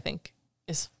himself, I think,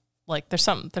 is like there's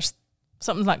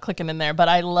something's not clicking in there, but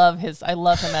I love him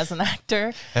as an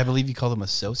actor. I believe you called him a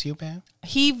sociopath.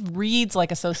 He reads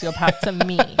like a sociopath to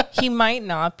me. He might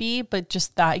not be, but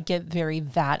just that I get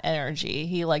that energy.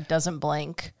 He like doesn't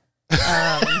blink.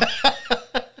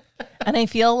 And I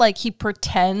feel like he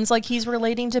pretends like he's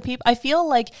relating to people. I feel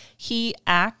like he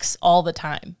acts all the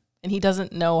time and he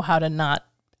doesn't know how to not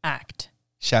act.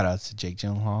 Shout outs to Jake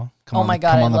Gyllenhaal. Oh my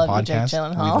God, I love you, Jake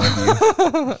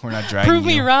Gyllenhaal. We're not dragging Prove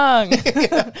me wrong.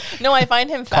 No, I find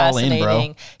him fascinating.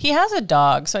 Bro. He has a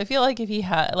dog, so I feel like if he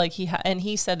had, and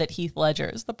he said that Heath Ledger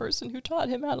is the person who taught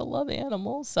him how to love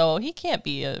animals, so he can't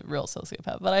be a real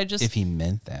sociopath. But if he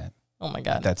meant that. Oh my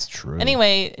God, that's true.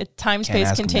 Anyway, time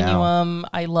space continuum.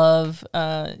 I love,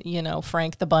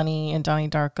 Frank the Bunny and Donnie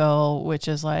Darko, which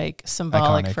is like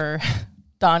symbolic for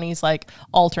Donnie's like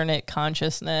alternate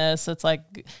consciousness. It's like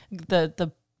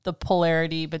the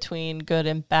polarity between good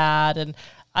and bad, and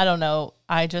I don't know.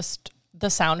 The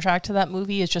soundtrack to that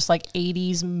movie is just like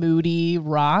 80s moody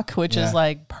rock, which is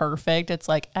like perfect. It's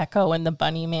like Echo and the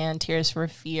Bunnyman, Tears for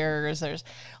Fears. There's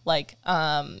like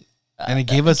and it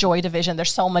gave us Joy Division.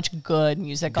 There's so much good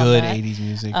music good on that. 80s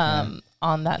music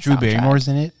on that Drew soundtrack. Barrymore's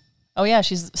in it. Oh yeah,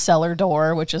 she's Cellar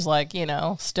Door, which is like,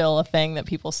 still a thing that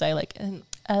people say like,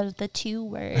 of the two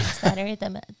words that are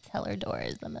the cellar door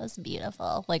is the most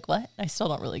beautiful. Like what? I still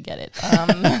don't really get it.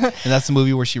 And that's the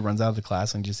movie where she runs out of the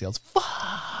class and just yells, "Fuck!"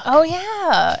 Oh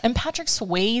yeah, and Patrick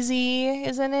Swayze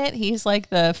is in it. He's like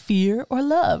the fear or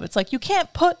love. It's like you can't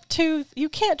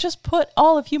just put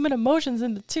all of human emotions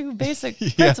into two basic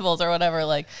principles or whatever.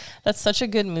 Like that's such a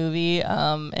good movie.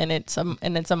 And it's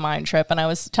a mind trip. And I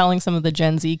was telling some of the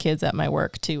Gen Z kids at my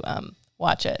work to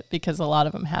watch it because a lot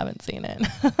of them haven't seen it.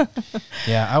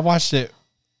 Yeah, I watched it.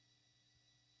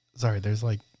 Sorry, there's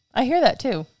like... I hear that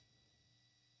too.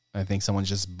 I think someone's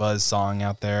just buzz sawing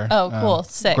out there. Oh, cool.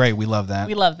 Sick. Great. We love that.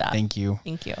 We love that. Thank you.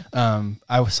 Thank you.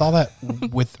 I saw that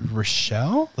with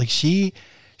Rochelle. Like she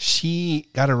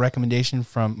got a recommendation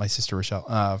from my sister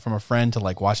Rochelle, from a friend to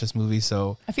like watch this movie.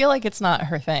 So I feel like it's not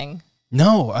her thing.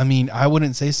 No, I mean, I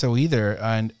wouldn't say so either.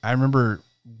 And I remember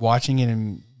watching it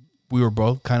and we were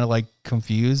both kind of like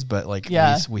confused, but like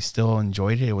we still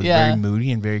enjoyed it. It was very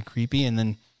moody and very creepy. And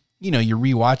then, you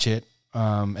rewatch it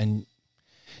and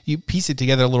you piece it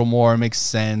together a little more. It makes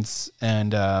sense.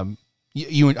 And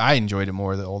I enjoyed it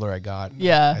more the older I got.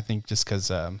 Yeah. I think just because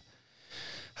I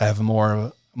have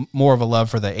more of a love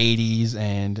for the 80s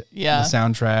and the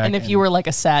soundtrack. And if you were like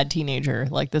a sad teenager,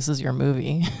 like this is your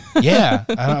movie. Yeah.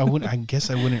 I guess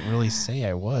I wouldn't really say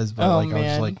I was, but I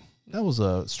was like, that was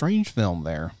a strange film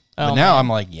there. But now I'm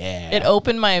like, it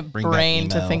opened my brain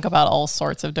to think about all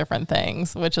sorts of different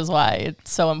things, which is why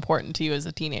it's so important to you as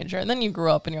a teenager. And then you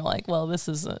grew up and you're like, well, this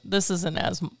isn't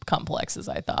as complex as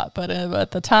I thought. But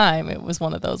at the time, it was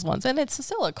one of those ones. And it's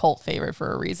still a cult favorite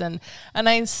for a reason. And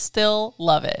I still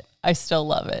love it.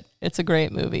 It's a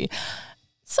great movie.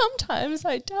 Sometimes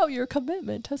I doubt your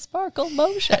commitment to sparkle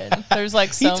motion. There's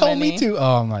like so many. He told me to.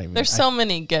 Oh, I'm not even. There's so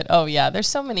many good. Oh yeah, there's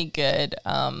so many good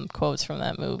quotes from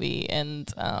that movie, and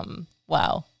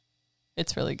wow,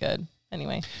 it's really good.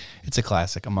 Anyway, it's a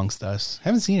classic amongst us.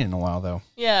 Haven't seen it in a while though.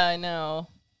 Yeah, I know.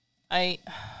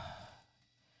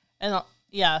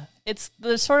 It's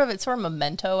sort of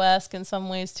Memento-esque in some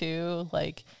ways too,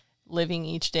 like living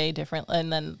each day different,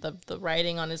 and then the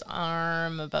writing on his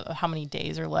arm about how many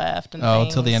days are left and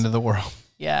things. Till the end of the world.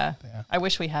 Yeah. I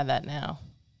wish we had that now.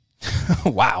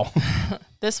 Wow.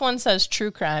 This one says true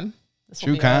crime.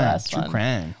 True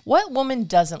crime. What woman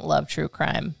doesn't love true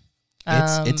crime?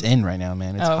 It's in right now,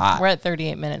 man. It's hot. We're at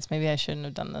 38 minutes. Maybe I shouldn't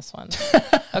have done this one.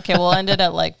 Okay, we'll end it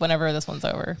at like whenever this one's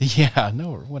over. Yeah,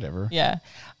 no, whatever. Yeah.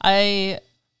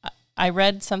 I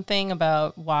read something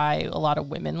about why a lot of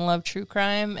women love true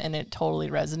crime, and it totally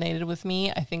resonated with me.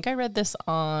 I think I read this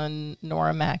on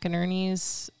Nora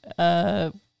McInerney's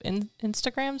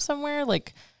Instagram somewhere.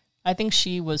 Like, I think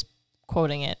she was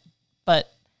quoting it.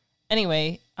 But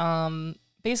anyway,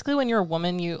 basically when you're a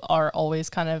woman, you are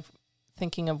always kind of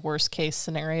thinking of worst case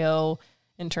scenario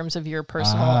in terms of your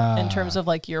personal, in terms of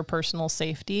like your personal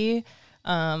safety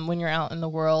when you're out in the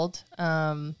world.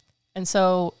 And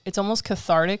so it's almost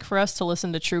cathartic for us to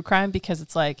listen to true crime because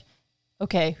it's like,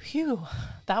 okay, phew,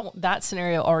 that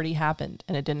scenario already happened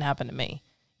and it didn't happen to me.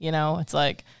 It's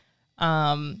like,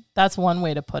 that's one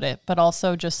way to put it, but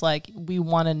also just like, we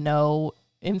want to know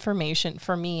information.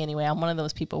 For me anyway, I'm one of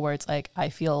those people where it's like, I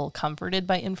feel comforted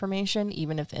by information,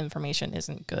 even if the information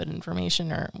isn't good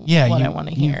information or what I want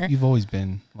to hear. You've always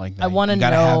been like that. I want to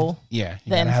know the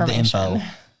information. Have the info.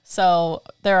 So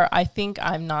I think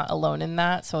I'm not alone in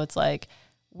that. So it's like,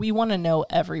 we want to know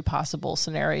every possible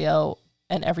scenario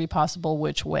and every possible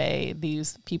which way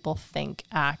these people think,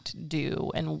 act, do,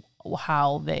 and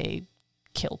how they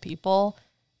kill people.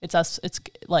 It's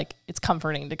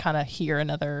comforting to kind of hear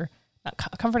another,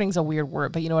 comforting is a weird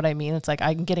word, but you know what I mean? It's like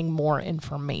I'm getting more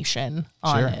information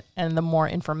on it. And the more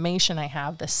information I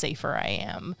have, the safer I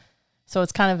am. So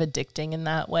it's kind of addicting in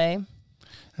that way.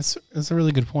 That's a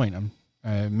really good point.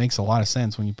 It makes a lot of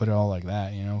sense when you put it all like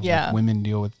that, you know? Yeah. Like women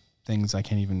deal with things I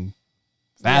can't even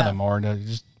fathom or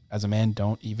just as a man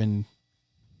don't even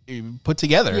put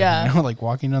together. Yeah. You know, like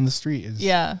walking down the street is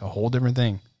a whole different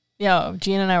thing. Yeah,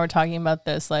 Gene and I were talking about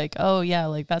this, like, oh yeah,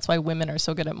 like that's why women are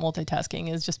so good at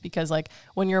multitasking, is just because like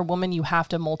when you're a woman, you have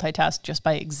to multitask just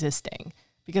by existing.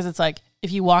 Because it's like,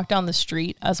 if you walk down the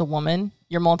street as a woman,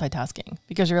 you're multitasking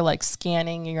because you're like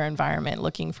scanning your environment,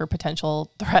 looking for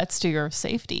potential threats to your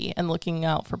safety and looking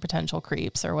out for potential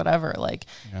creeps or whatever. Like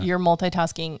you're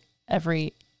multitasking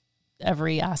every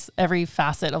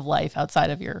facet of life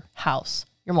outside of your house.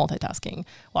 You're multitasking,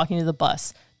 walking to the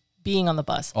bus, being on the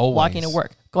bus, walking to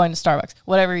work, going to Starbucks,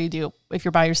 whatever you do. If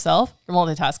you're by yourself, you're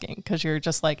multitasking because you're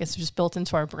just like, it's just built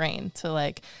into our brain to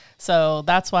like, so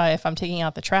that's why if I'm taking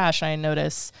out the trash and I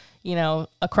notice, you know,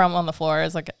 a crumb on the floor,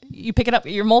 is like, you pick it up,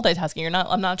 you're multitasking.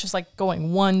 I'm not just like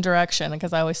going one direction.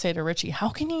 Because I always say to Richie, how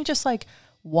can you just like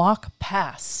walk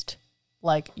past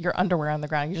like your underwear on the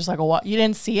ground? You're just like, you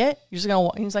didn't see it? You're just going to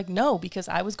walk. And he's like, no, because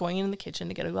I was going in the kitchen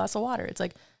to get a glass of water. It's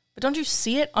like, but don't you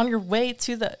see it on your way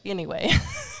to the, anyway.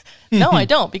 No, I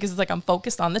don't, because it's like I'm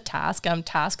focused on the task. I'm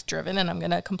task driven and I'm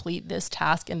going to complete this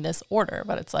task in this order.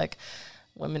 But it's like,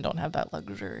 women don't have that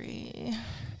luxury.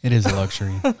 It is a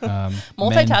luxury.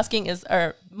 Multitasking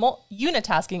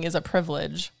unitasking is a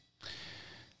privilege.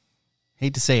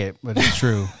 Hate to say it, but it's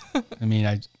true. I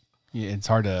mean, it's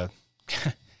hard to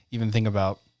even think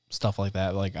about stuff like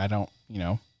that. Like I don't, you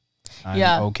know,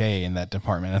 I'm okay in that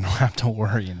department. I don't have to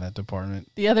worry in that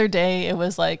department. The other day it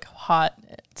was like hot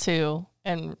too,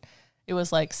 and it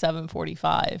was like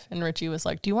 7:45, and Richie was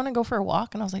like, do you want to go for a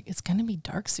walk? And I was like, it's going to be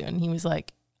dark soon. And he was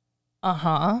like,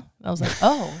 uh-huh. And I was like,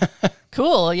 oh,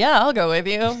 cool. Yeah, I'll go with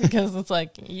you. Because it's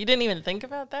like, you didn't even think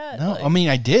about that? No, like, I mean,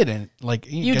 I did. And like,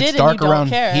 it gets dark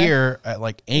around here at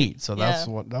like 8. So that's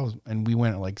what that was. And we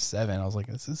went at like 7. I was like,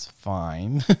 this is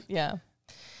fine. Yeah.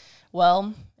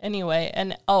 Well, anyway.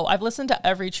 And I've listened to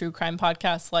every true crime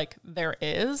podcast like there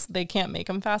is. They can't make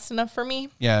them fast enough for me.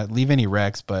 Yeah. Leave any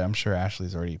Rex, but I'm sure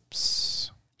Ashley's already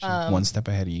one step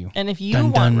ahead of you. And if you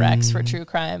want Rex for true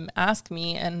crime, ask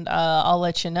me and I'll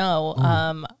let you know.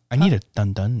 Ooh, I need a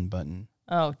dun button.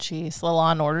 Oh, geez. The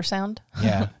Law and Order sound?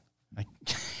 Yeah.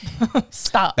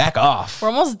 Stop. Back off. We're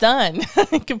almost done.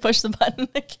 You can push the button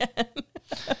again.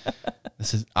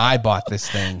 I bought this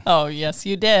thing. Oh, yes,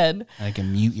 you did. I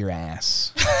can mute your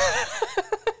ass.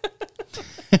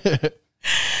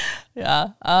 Yeah.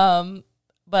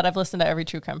 But I've listened to every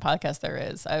true crime podcast there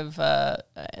is.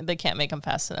 They can't make them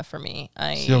fast enough for me.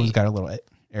 She always got a little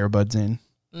earbuds in.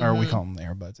 Mm-hmm. Or we call them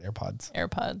AirPods.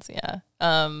 AirPods, yeah.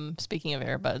 Speaking of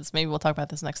AirBuds, maybe we'll talk about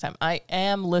this next time. I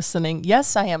am listening.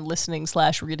 Yes, I am listening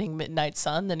 / reading Midnight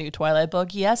Sun, the new Twilight book.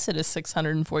 Yes, it is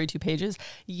 642 pages.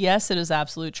 Yes, it is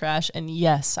absolute trash. And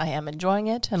yes, I am enjoying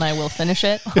it, and I will finish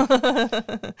it.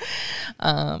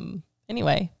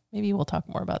 Anyway, maybe we'll talk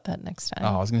more about that next time.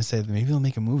 Oh, I was going to say maybe they'll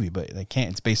make a movie, but they can't.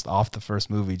 It's based off the first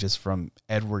movie, just from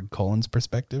Edward Cullen's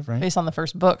perspective, right? Based on the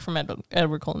first book from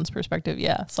Edward Cullen's perspective,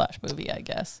 yeah, / movie, I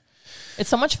guess. It's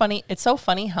so much funny. It's so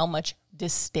funny how much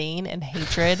disdain and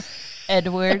hatred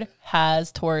Edward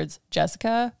has towards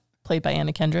Jessica, played by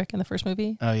Anna Kendrick in the first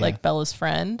movie, like Bella's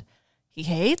friend. He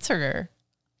hates her.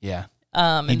 Yeah.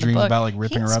 He dreams about like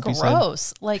ripping her up. He's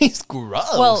gross. Like he's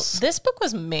gross. Well, this book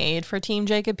was made for Team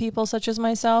Jacob people such as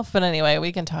myself. But anyway,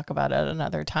 we can talk about it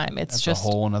another time. It's just a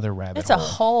whole nother rabbit hole. It's a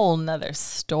whole nother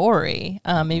story.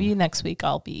 Maybe next week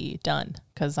I'll be done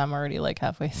because I'm already like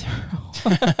halfway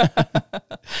through.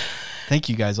 Thank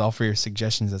you guys all for your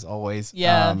suggestions as always.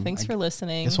 Yeah, thanks for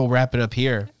listening. Guess we'll wrap it up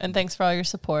here. And thanks for all your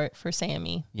support for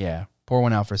Sammy. Yeah. Pour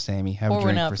one out for Sammy. Have a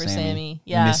drink for Sammy.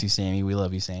 Yeah. We miss you, Sammy. We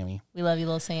love you, Sammy. We love you,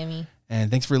 little Sammy. And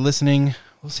thanks for listening.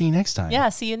 We'll see you next time. Yeah,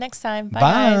 see you next time.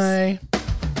 Bye. Guys.